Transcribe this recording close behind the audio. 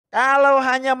Kalau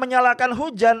hanya menyalahkan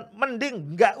hujan,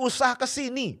 mending nggak usah ke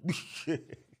sini.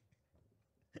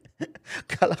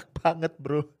 Galak banget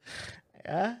bro.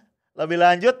 Ya. Lebih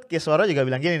lanjut, Kisworo juga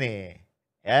bilang gini nih.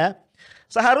 Ya.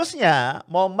 Seharusnya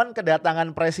momen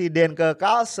kedatangan presiden ke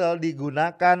Kalsel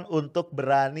digunakan untuk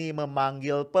berani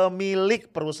memanggil pemilik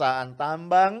perusahaan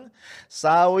tambang,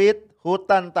 sawit,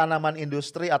 hutan tanaman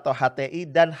industri atau HTI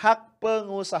dan hak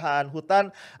pengusahaan hutan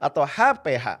atau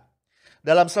HPH.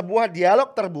 Dalam sebuah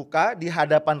dialog terbuka di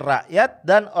hadapan rakyat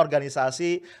dan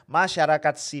organisasi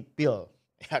masyarakat sipil.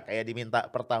 Ya kayak diminta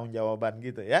pertanggungjawaban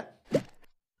gitu ya.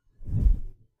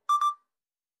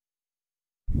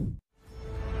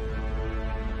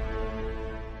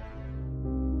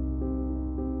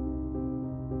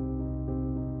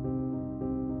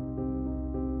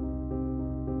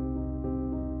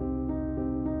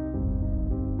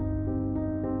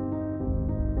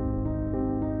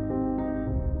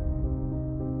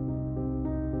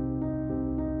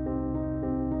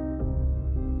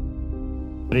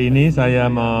 Hari ini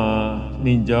saya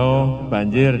meninjau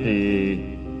banjir di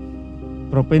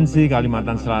Provinsi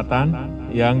Kalimantan Selatan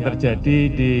yang terjadi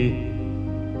di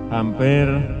hampir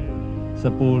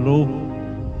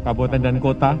 10 kabupaten dan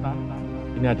kota.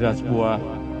 Ini adalah sebuah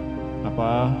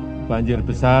banjir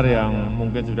besar yang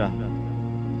mungkin sudah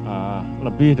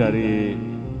lebih dari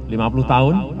 50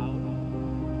 tahun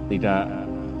tidak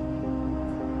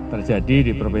terjadi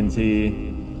di Provinsi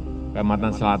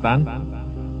Kalimantan Selatan.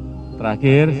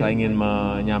 Terakhir, saya ingin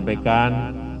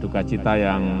menyampaikan duka cita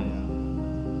yang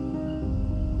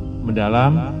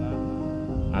mendalam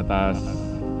atas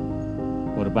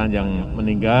korban yang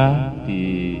meninggal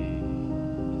di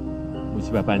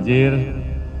musibah banjir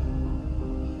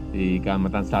di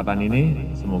Kalimantan Selatan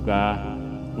ini. Semoga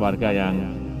keluarga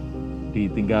yang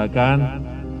ditinggalkan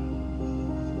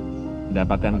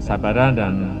mendapatkan kesabaran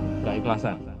dan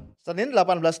keikhlasan. Senin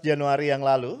 18 Januari yang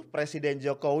lalu, Presiden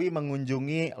Jokowi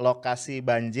mengunjungi lokasi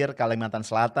banjir Kalimantan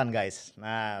Selatan, guys.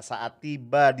 Nah, saat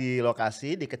tiba di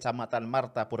lokasi di Kecamatan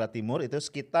Martapura Timur itu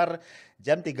sekitar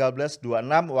jam 13.26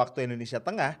 waktu Indonesia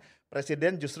Tengah,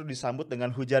 Presiden justru disambut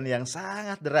dengan hujan yang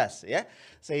sangat deras ya.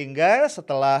 Sehingga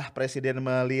setelah Presiden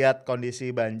melihat kondisi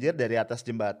banjir dari atas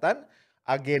jembatan,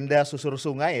 agenda susur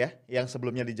sungai ya yang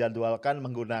sebelumnya dijadwalkan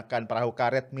menggunakan perahu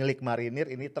karet milik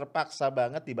marinir ini terpaksa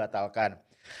banget dibatalkan.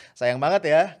 Sayang banget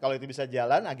ya kalau itu bisa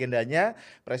jalan, agendanya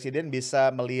Presiden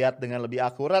bisa melihat dengan lebih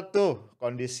akurat tuh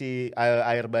kondisi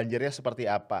air banjirnya seperti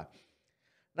apa.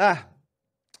 Nah,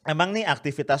 emang nih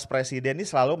aktivitas Presiden ini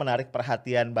selalu menarik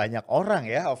perhatian banyak orang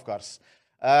ya, of course.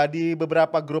 Di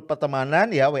beberapa grup pertemanan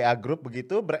ya, WA grup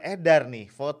begitu beredar nih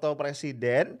foto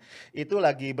Presiden itu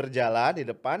lagi berjalan di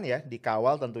depan ya,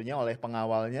 dikawal tentunya oleh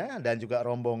pengawalnya dan juga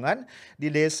rombongan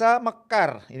di Desa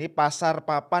Mekar, ini Pasar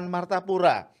Papan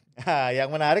Martapura. Nah, yang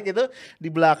menarik itu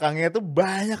di belakangnya itu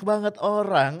banyak banget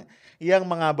orang yang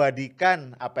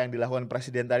mengabadikan apa yang dilakukan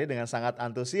Presiden tadi dengan sangat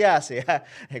antusias ya.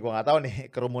 Gue nggak tahu nih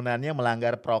kerumunannya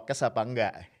melanggar prokes apa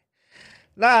enggak.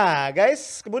 Nah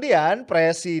guys, kemudian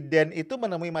Presiden itu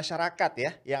menemui masyarakat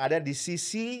ya yang ada di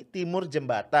sisi timur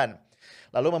jembatan.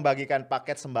 Lalu membagikan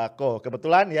paket sembako.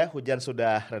 Kebetulan ya hujan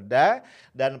sudah reda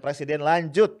dan Presiden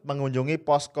lanjut mengunjungi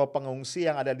posko pengungsi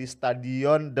yang ada di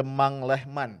Stadion Demang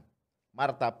Lehman,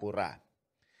 Martapura.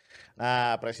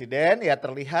 Nah, Presiden ya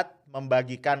terlihat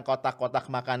membagikan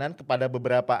kotak-kotak makanan kepada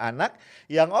beberapa anak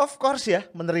yang of course ya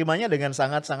menerimanya dengan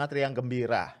sangat-sangat riang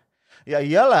gembira. Ya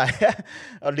iyalah ya,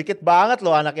 dikit banget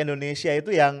loh anak Indonesia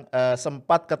itu yang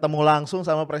sempat ketemu langsung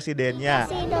sama presidennya.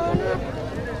 Makasih donat.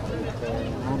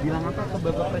 Mau bilang apa ke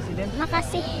Bapak Presiden?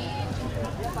 Makasih.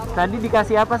 Tadi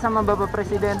dikasih apa sama Bapak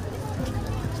Presiden?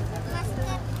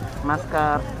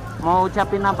 Masker. Mau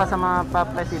ucapin apa sama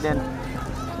Pak Presiden?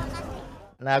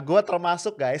 Nah gue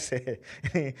termasuk guys,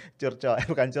 ini curcol,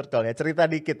 bukan curcol ya, cerita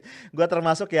dikit. Gue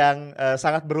termasuk yang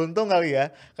sangat beruntung kali ya,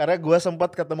 karena gue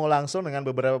sempat ketemu langsung dengan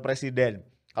beberapa presiden.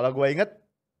 Kalau gue inget,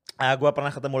 gue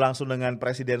pernah ketemu langsung dengan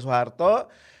Presiden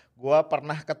Soeharto, gue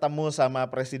pernah ketemu sama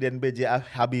Presiden B.J.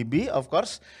 Habibie, of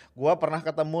course. Gue pernah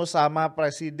ketemu sama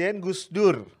Presiden Gus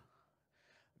Dur.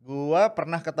 Gue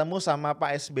pernah ketemu sama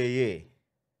Pak SBY,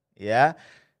 ya.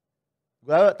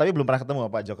 Gue tapi belum pernah ketemu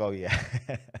sama Pak Jokowi ya.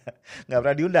 Nggak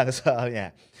pernah diundang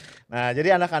soalnya. Nah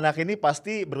jadi anak-anak ini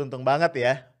pasti beruntung banget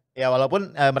ya. Ya walaupun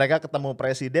mereka ketemu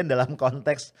presiden dalam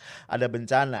konteks ada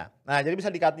bencana. Nah jadi bisa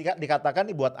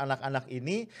dikatakan nih buat anak-anak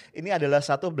ini adalah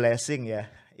satu blessing ya.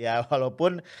 Ya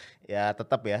walaupun ya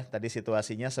tetap ya tadi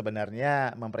situasinya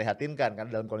sebenarnya memprihatinkan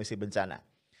kan dalam kondisi bencana.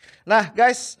 Nah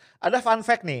guys, ada fun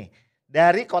fact nih.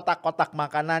 Dari kotak-kotak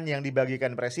makanan yang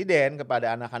dibagikan presiden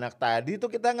kepada anak-anak tadi tuh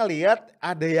kita ngelihat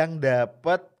ada yang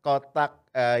dapat kotak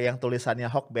yang tulisannya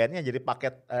Hokben, yang jadi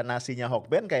paket nasinya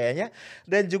Hokben kayaknya,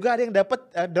 dan juga ada yang dapat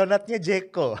donatnya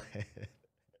Jeko.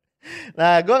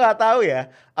 Nah, gue nggak tahu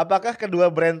ya, apakah kedua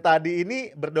brand tadi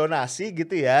ini berdonasi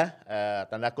gitu ya,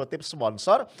 tanda kutip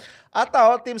sponsor,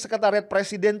 atau tim sekretariat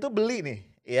presiden tuh beli nih,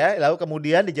 ya, lalu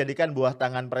kemudian dijadikan buah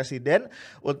tangan presiden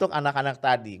untuk anak-anak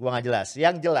tadi. Gue nggak jelas.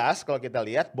 Yang jelas kalau kita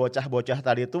lihat bocah-bocah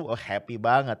tadi tuh happy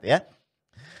banget ya.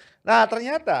 Nah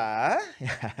ternyata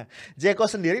Jeko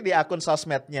sendiri di akun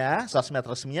sosmednya, sosmed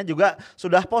resminya juga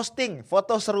sudah posting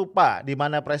foto serupa di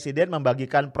mana presiden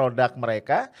membagikan produk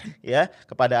mereka ya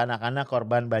kepada anak-anak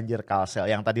korban banjir Kalsel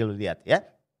yang tadi lu lihat ya.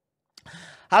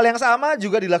 Hal yang sama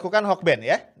juga dilakukan Hokben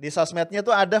ya. Di sosmednya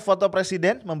tuh ada foto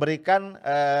presiden memberikan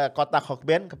kotak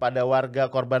Hokben kepada warga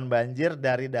korban banjir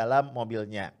dari dalam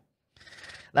mobilnya.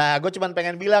 Nah, gue cuma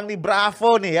pengen bilang nih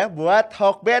bravo nih ya buat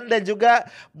Hokben dan juga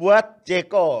buat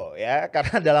Jeko ya.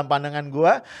 Karena dalam pandangan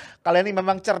gue, kalian ini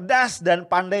memang cerdas dan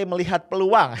pandai melihat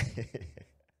peluang.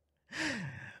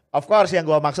 Of course yang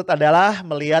gue maksud adalah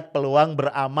melihat peluang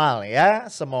beramal ya.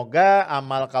 Semoga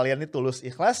amal kalian ini tulus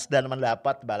ikhlas dan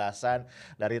mendapat balasan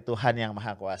dari Tuhan yang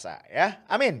Maha Kuasa ya.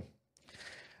 Amin.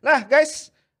 Nah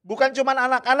guys, bukan cuma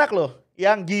anak-anak loh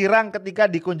yang girang ketika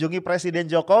dikunjungi Presiden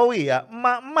Jokowi ya,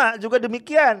 emak-emak juga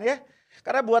demikian ya.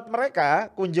 Karena buat mereka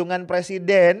kunjungan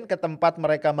presiden ke tempat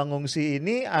mereka mengungsi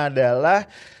ini adalah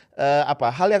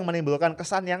hal yang menimbulkan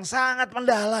kesan yang sangat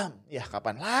mendalam. Ya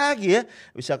kapan lagi ya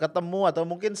bisa ketemu atau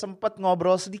mungkin sempat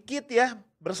ngobrol sedikit ya,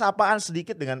 bersapaan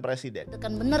sedikit dengan presiden. Itu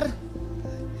kan bener,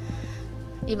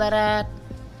 ibarat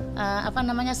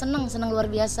seneng luar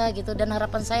biasa gitu. Dan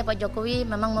harapan saya Pak Jokowi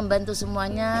memang membantu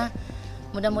semuanya.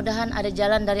 Mudah-mudahan ada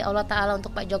jalan dari Allah Ta'ala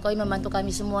untuk Pak Jokowi membantu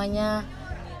kami semuanya.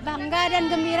 Bangga dan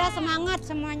gembira, semangat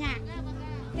semuanya.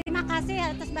 Terima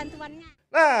kasih atas bantuannya.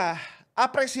 Nah,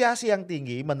 apresiasi yang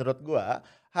tinggi menurut gua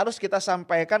harus kita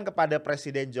sampaikan kepada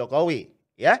Presiden Jokowi.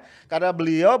 Ya, karena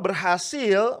beliau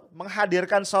berhasil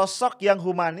menghadirkan sosok yang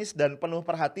humanis dan penuh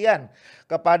perhatian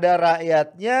kepada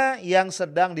rakyatnya yang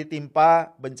sedang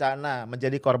ditimpa bencana,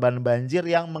 menjadi korban banjir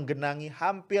yang menggenangi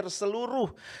hampir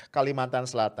seluruh Kalimantan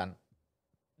Selatan.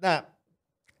 Nah,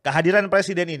 kehadiran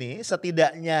presiden ini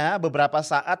setidaknya beberapa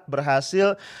saat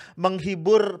berhasil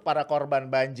menghibur para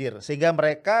korban banjir sehingga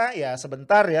mereka ya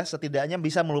sebentar ya setidaknya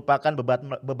bisa melupakan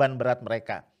beban berat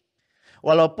mereka.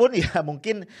 Walaupun ya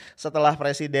mungkin setelah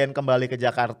presiden kembali ke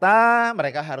Jakarta,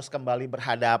 mereka harus kembali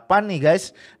berhadapan nih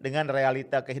guys dengan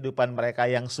realita kehidupan mereka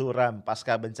yang suram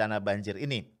pasca bencana banjir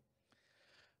ini.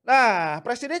 Nah,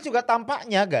 presiden juga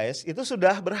tampaknya guys itu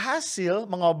sudah berhasil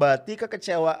mengobati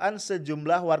kekecewaan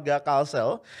sejumlah warga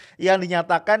Kalsel yang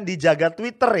dinyatakan di jagat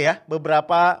Twitter ya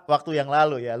beberapa waktu yang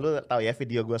lalu ya. Lu tahu ya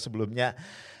video gue sebelumnya.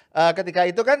 Ketika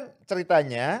itu kan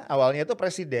ceritanya awalnya itu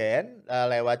presiden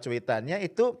lewat cuitannya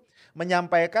itu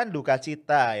menyampaikan duka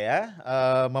cita ya,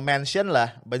 memention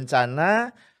lah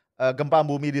bencana gempa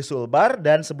bumi di Sulbar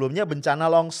dan sebelumnya bencana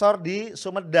longsor di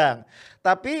Sumedang.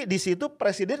 Tapi di situ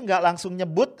presiden nggak langsung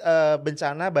nyebut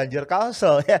bencana banjir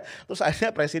Kalsel ya. Terus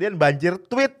akhirnya presiden banjir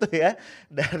tweet tuh ya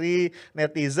dari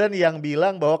netizen yang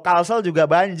bilang bahwa Kalsel juga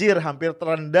banjir, hampir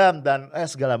terendam dan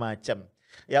segala macam.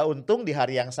 Ya untung di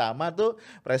hari yang sama tuh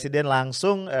presiden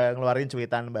langsung ngeluarin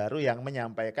cuitan baru yang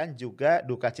menyampaikan juga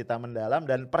duka cita mendalam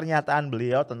dan pernyataan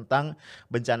beliau tentang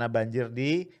bencana banjir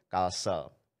di Kalsel.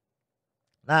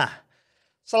 Nah,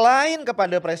 selain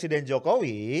kepada Presiden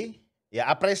Jokowi, ya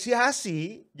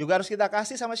apresiasi juga harus kita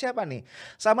kasih sama siapa nih?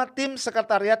 Sama tim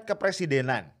sekretariat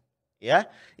kepresidenan, ya,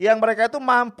 yang mereka itu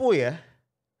mampu ya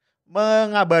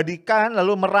mengabadikan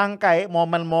lalu merangkai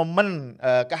momen-momen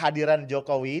kehadiran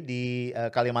Jokowi di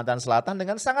Kalimantan Selatan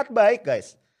dengan sangat baik,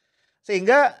 guys.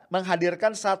 Sehingga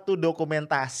menghadirkan satu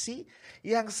dokumentasi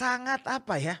yang sangat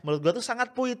menurut gue tuh sangat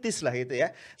puitis lah itu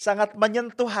ya. Sangat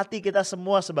menyentuh hati kita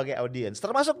semua sebagai audiens,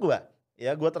 termasuk gue.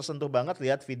 Ya, gue tersentuh banget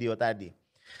lihat video tadi.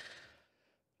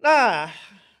 Nah,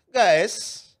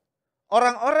 guys,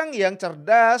 orang-orang yang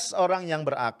cerdas, orang yang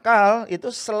berakal itu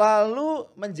selalu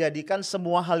menjadikan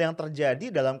semua hal yang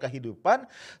terjadi dalam kehidupan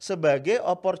sebagai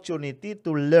opportunity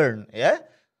to learn ya.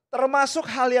 Termasuk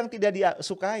hal yang tidak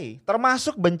disukai,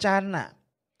 termasuk bencana.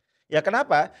 Ya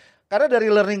kenapa? Karena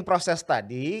dari learning proses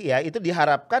tadi ya itu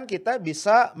diharapkan kita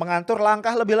bisa mengatur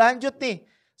langkah lebih lanjut nih.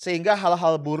 Sehingga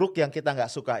hal-hal buruk yang kita nggak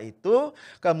suka itu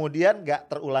kemudian nggak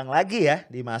terulang lagi ya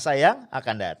di masa yang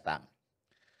akan datang.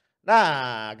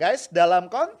 Nah guys,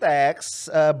 dalam konteks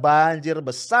banjir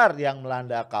besar yang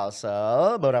melanda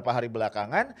Kalsel beberapa hari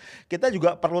belakangan, kita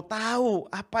juga perlu tahu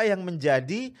apa yang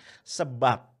menjadi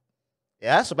sebab.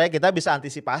 Ya, supaya kita bisa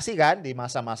antisipasi kan di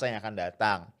masa-masa yang akan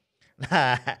datang.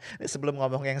 Nah, sebelum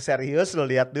ngomong yang serius lo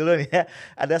lihat dulu nih ya,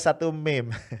 ada satu meme.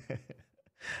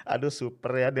 Aduh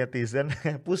super ya netizen.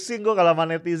 Pusing gue kalau sama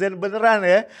netizen beneran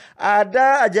ya.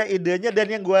 Ada aja idenya dan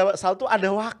yang gue salah tuh ada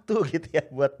waktu gitu ya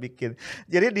buat bikin.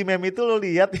 Jadi di meme itu lo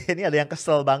lihat ini ada yang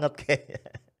kesel banget kayaknya.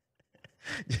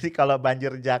 Jadi kalau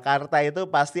banjir Jakarta itu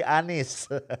pasti Anies.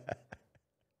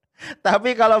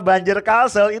 Tapi kalau banjir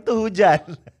Kalsel itu hujan.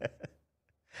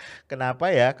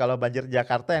 Kenapa ya kalau banjir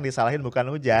Jakarta yang disalahin bukan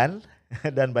hujan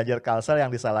dan banjir Kalsel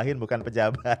yang disalahin bukan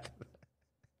pejabat?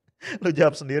 Lu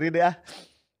jawab sendiri deh ah.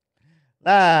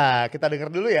 Nah, kita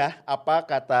dengar dulu ya apa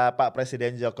kata Pak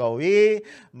Presiden Jokowi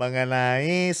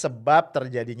mengenai sebab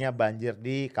terjadinya banjir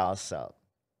di Kalsel.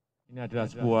 Ini adalah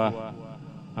sebuah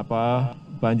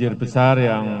banjir besar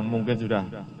yang mungkin sudah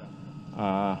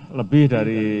lebih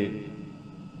dari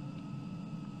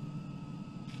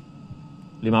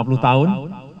 50 tahun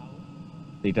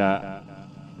tidak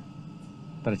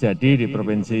terjadi di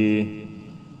Provinsi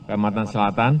Kalimantan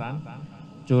Selatan.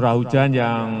 Curah hujan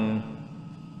yang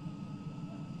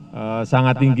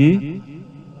sangat tinggi,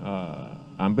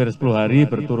 hampir 10 hari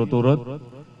berturut-turut,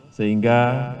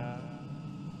 sehingga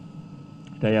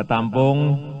daya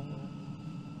tampung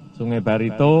Sungai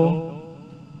Barito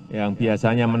yang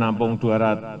biasanya menampung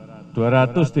 230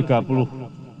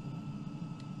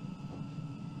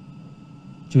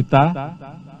 juta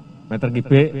meter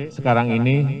kubik sekarang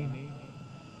ini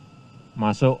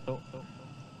masuk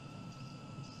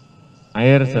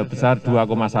air sebesar 2,1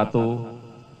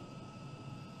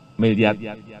 miliar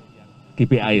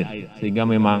kubik air, sehingga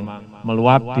memang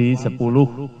meluap di 10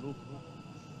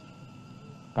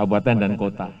 kabupaten dan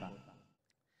kota.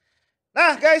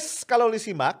 Nah guys, kalau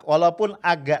disimak walaupun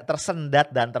agak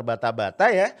tersendat dan terbata-bata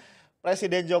ya,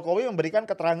 Presiden Jokowi memberikan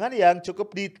keterangan yang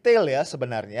cukup detail ya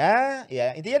sebenarnya.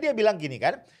 Ya intinya dia bilang gini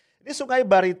kan, ini Sungai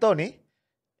Barito nih,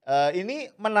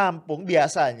 ini menampung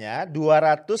biasanya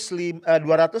 230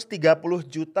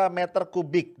 juta meter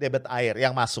kubik debit air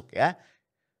yang masuk ya.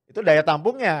 Itu daya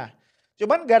tampungnya.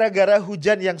 Cuman gara-gara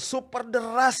hujan yang super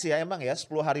deras ya emang ya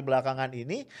 10 hari belakangan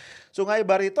ini, Sungai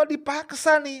Barito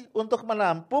dipaksa nih untuk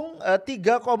menampung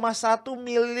 3,1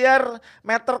 miliar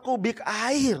meter kubik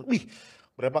air. Wih,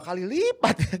 berapa kali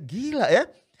lipat ya, gila ya.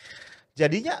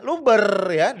 Jadinya luber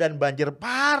ya dan banjir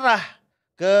parah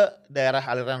ke daerah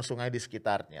aliran sungai di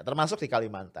sekitarnya, termasuk di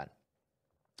Kalimantan.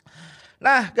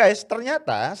 Nah guys,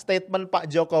 ternyata statement Pak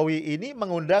Jokowi ini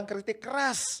mengundang kritik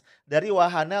keras dari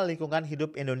Wahana Lingkungan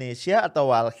Hidup Indonesia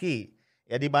atau WALHI.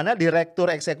 Ya, di mana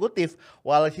Direktur Eksekutif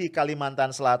WALHI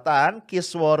Kalimantan Selatan,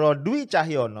 Kisworo Dwi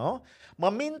Cahyono,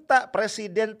 meminta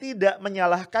Presiden tidak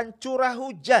menyalahkan curah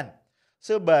hujan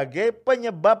sebagai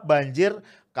penyebab banjir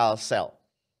Kalsel.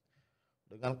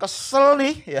 Dengan kesel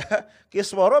nih ya,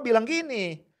 Kisworo bilang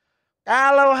gini,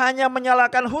 kalau hanya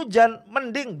menyalahkan hujan,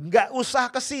 mending nggak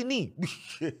usah kesini.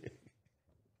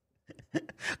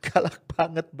 Galak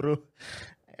banget bro.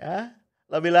 Ya,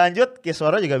 lebih lanjut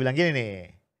Kisworo juga bilang gini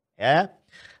nih, ya.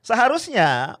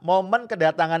 Seharusnya momen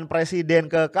kedatangan Presiden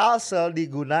ke Kalsel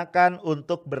digunakan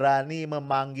untuk berani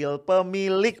memanggil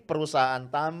pemilik perusahaan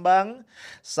tambang,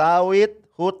 sawit,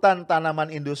 hutan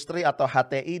tanaman industri atau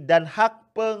HTI dan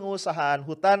hak pengusahaan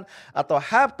hutan atau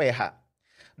HPH.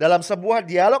 Dalam sebuah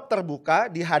dialog terbuka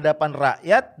di hadapan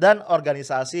rakyat dan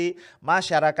organisasi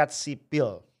masyarakat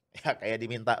sipil. Ya kayak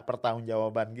diminta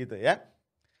pertanggungjawaban gitu ya.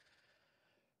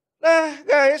 Nah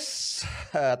guys,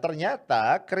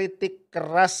 ternyata kritik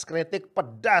keras, kritik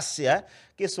pedas ya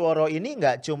Kisworo ini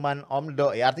nggak cuman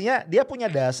omdo ya. Artinya dia punya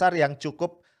dasar yang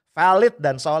cukup valid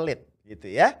dan solid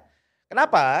gitu ya.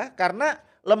 Kenapa? Karena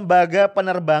Lembaga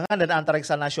Penerbangan dan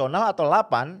Antariksa Nasional atau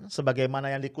LAPAN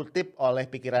sebagaimana yang dikutip oleh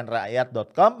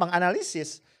pikiranrakyat.com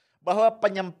menganalisis bahwa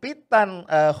penyempitan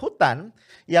hutan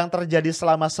yang terjadi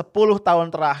selama 10 tahun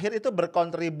terakhir itu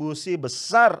berkontribusi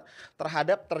besar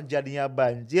terhadap terjadinya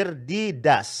banjir di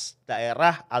DAS,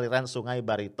 daerah aliran Sungai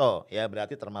Barito, ya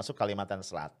berarti termasuk Kalimantan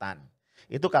Selatan.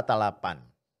 Itu kata LAPAN.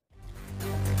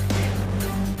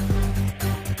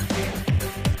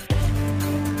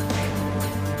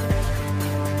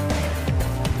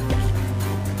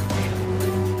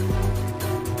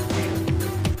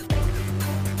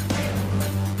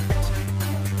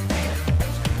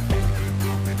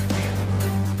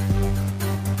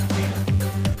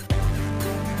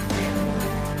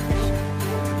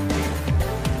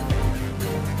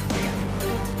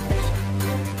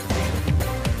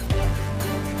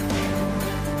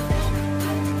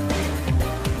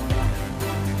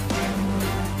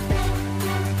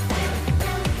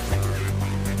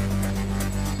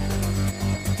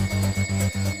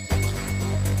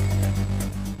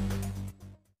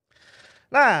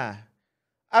 Nah,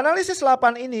 analisis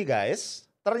LAPAN ini guys,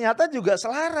 ternyata juga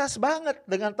selaras banget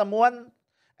dengan temuan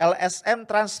LSM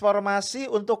Transformasi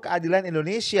untuk Keadilan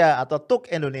Indonesia atau TUK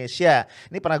Indonesia.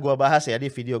 Ini pernah gua bahas ya di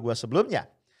video gua sebelumnya.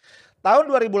 Tahun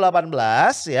 2018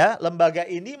 ya, lembaga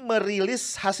ini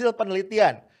merilis hasil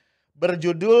penelitian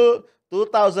berjudul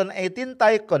 2018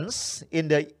 Tycoons in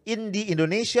the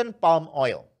Indonesian Palm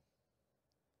Oil.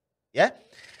 Ya.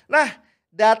 Nah,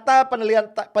 data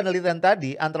penelitian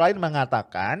tadi antara lain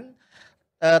mengatakan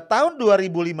tahun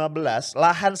 2015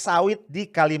 lahan sawit di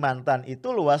Kalimantan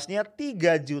itu luasnya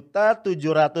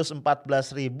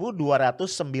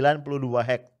 3.714.292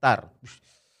 hektar.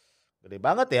 Gede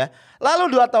banget ya.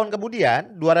 Lalu 2 tahun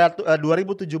kemudian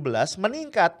 2017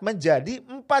 meningkat menjadi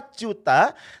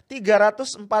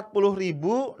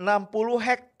 4.340.060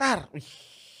 hektar.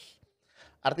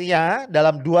 Artinya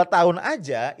dalam 2 tahun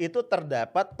aja itu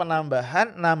terdapat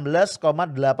penambahan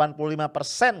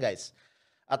 16,85% guys.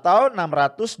 Atau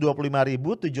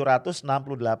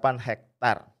 625.768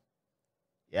 hektar.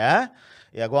 Ya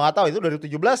gua nggak tahu itu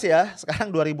 2017 ya.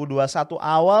 Sekarang 2021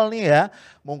 awal nih ya.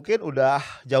 Mungkin udah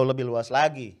jauh lebih luas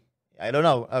lagi. I don't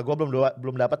know, gua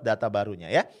belum dapat data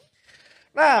barunya ya.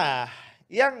 Nah,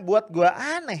 yang buat gua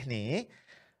aneh nih,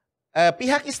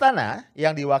 pihak istana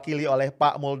yang diwakili oleh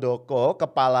Pak Muldoko,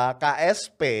 Kepala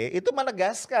KSP, itu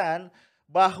menegaskan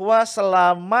bahwa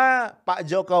selama Pak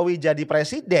Jokowi jadi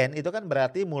presiden, itu kan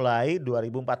berarti mulai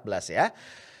 2014 ya,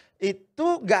 itu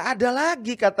gak ada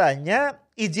lagi katanya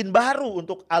izin baru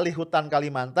untuk alih hutan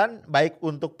Kalimantan, baik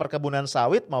untuk perkebunan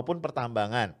sawit maupun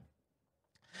pertambangan.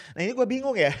 Nah ini gue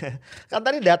bingung ya, kan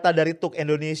tadi data dari TUK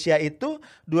Indonesia itu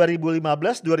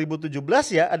 2015-2017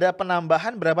 ya ada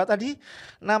penambahan berapa tadi?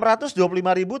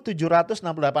 625.768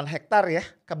 hektar ya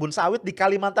kebun sawit di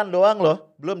Kalimantan doang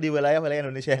loh, belum di wilayah-wilayah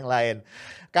Indonesia yang lain.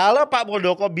 Kalau Pak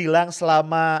Muldoko bilang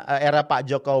selama era Pak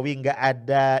Jokowi nggak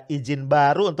ada izin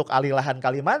baru untuk alih lahan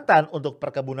Kalimantan untuk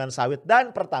perkebunan sawit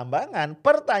dan pertambangan,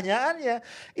 pertanyaannya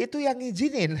itu yang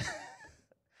ngizinin.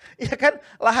 Ya kan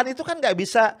lahan itu kan nggak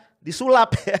bisa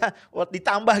disulap ya,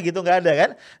 ditambah gitu nggak ada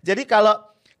kan. Jadi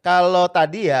kalau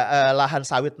tadi ya lahan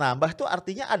sawit nambah tuh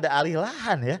artinya ada alih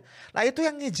lahan ya. Nah itu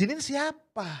yang ngizinin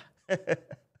siapa?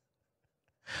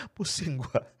 Pusing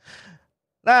gua.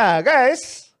 Nah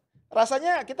guys,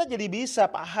 rasanya kita jadi bisa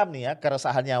paham nih ya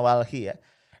keresahannya Walhi ya.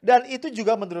 Dan itu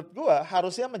juga menurut gua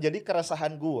harusnya menjadi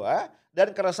keresahan gua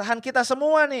dan keresahan kita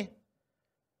semua nih.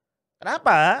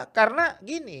 Kenapa? Karena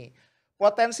gini,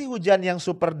 potensi hujan yang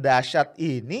super dahsyat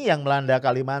ini yang melanda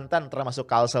Kalimantan termasuk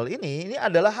Kalsel ini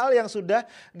adalah hal yang sudah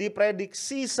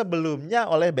diprediksi sebelumnya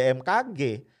oleh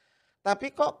BMKG. Tapi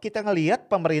kok kita ngelihat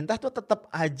pemerintah tuh tetap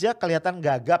aja kelihatan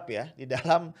gagap ya di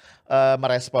dalam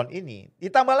merespon ini.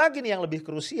 Ditambah lagi nih yang lebih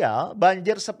krusial,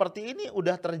 banjir seperti ini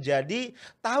udah terjadi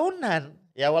tahunan.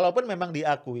 Ya walaupun memang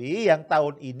diakui yang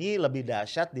tahun ini lebih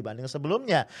dahsyat dibanding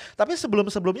sebelumnya. Tapi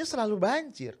sebelum-sebelumnya selalu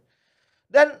banjir.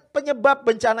 Dan penyebab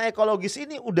bencana ekologis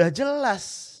ini udah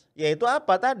jelas, yaitu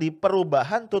apa tadi?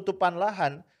 Perubahan tutupan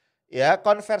lahan, ya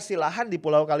konversi lahan di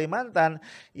Pulau Kalimantan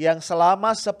yang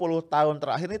selama 10 tahun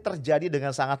terakhir ini terjadi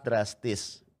dengan sangat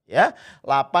drastis. Ya,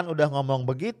 Lapan udah ngomong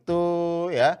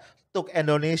begitu, ya TUK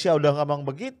Indonesia udah ngomong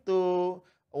begitu,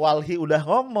 Walhi udah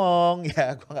ngomong,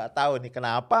 ya gua nggak tahu nih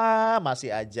kenapa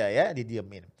masih aja ya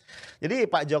didiemin. Jadi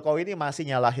Pak Jokowi ini masih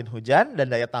nyalahin hujan dan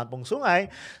daya tampung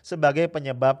sungai sebagai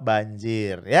penyebab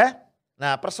banjir ya.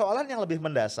 Nah persoalan yang lebih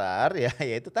mendasar ya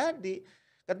yaitu tadi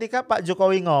ketika Pak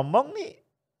Jokowi ngomong nih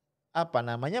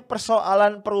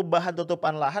persoalan perubahan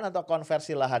tutupan lahan atau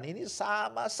konversi lahan ini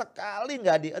sama sekali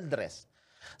nggak diadres.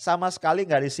 Sama sekali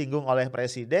nggak disinggung oleh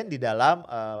Presiden di dalam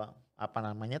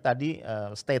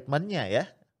statementnya ya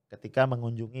ketika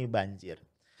mengunjungi banjir.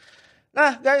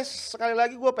 Nah guys sekali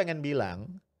lagi gue pengen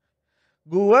bilang,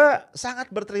 gue sangat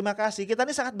berterima kasih, kita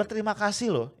ini sangat berterima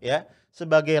kasih loh ya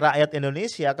sebagai rakyat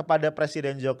Indonesia kepada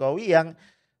Presiden Jokowi yang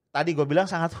tadi gue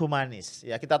bilang sangat humanis.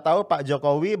 Ya kita tahu Pak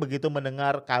Jokowi begitu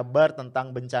mendengar kabar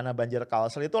tentang bencana banjir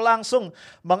Kalsel itu langsung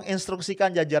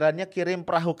menginstruksikan jajarannya kirim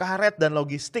perahu karet dan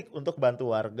logistik untuk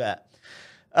bantu warga.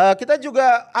 Kita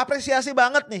juga apresiasi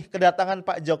banget nih kedatangan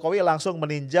Pak Jokowi langsung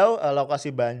meninjau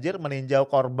lokasi banjir, meninjau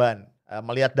korban.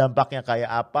 Melihat dampaknya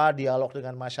kayak apa, dialog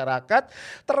dengan masyarakat,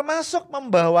 termasuk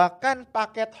membawakan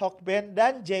paket Hokben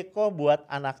dan Jeko buat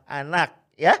anak-anak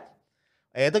ya.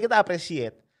 Itu kita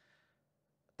appreciate.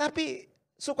 Tapi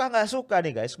suka nggak suka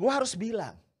nih guys, gue harus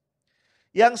bilang.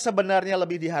 Yang sebenarnya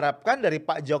lebih diharapkan dari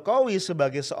Pak Jokowi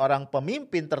sebagai seorang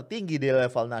pemimpin tertinggi di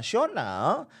level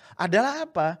nasional adalah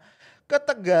apa?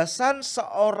 Ketegasan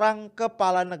seorang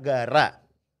kepala negara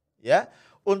ya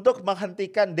untuk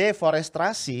menghentikan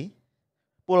deforestasi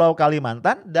Pulau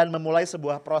Kalimantan dan memulai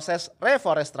sebuah proses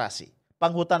reforestasi,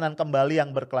 penghutanan kembali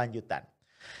yang berkelanjutan.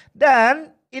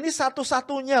 Dan ini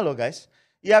satu-satunya loh guys,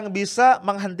 yang bisa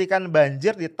menghentikan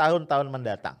banjir di tahun-tahun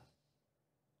mendatang.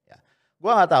 Ya.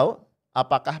 Gua nggak tahu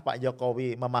apakah Pak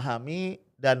Jokowi memahami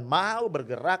dan mau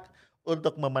bergerak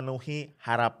untuk memenuhi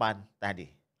harapan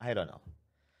tadi. I don't know.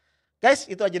 Guys,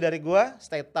 itu aja dari gua.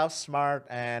 Stay tough, smart,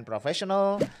 and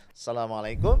professional.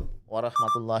 Assalamualaikum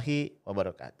warahmatullahi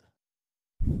wabarakatuh.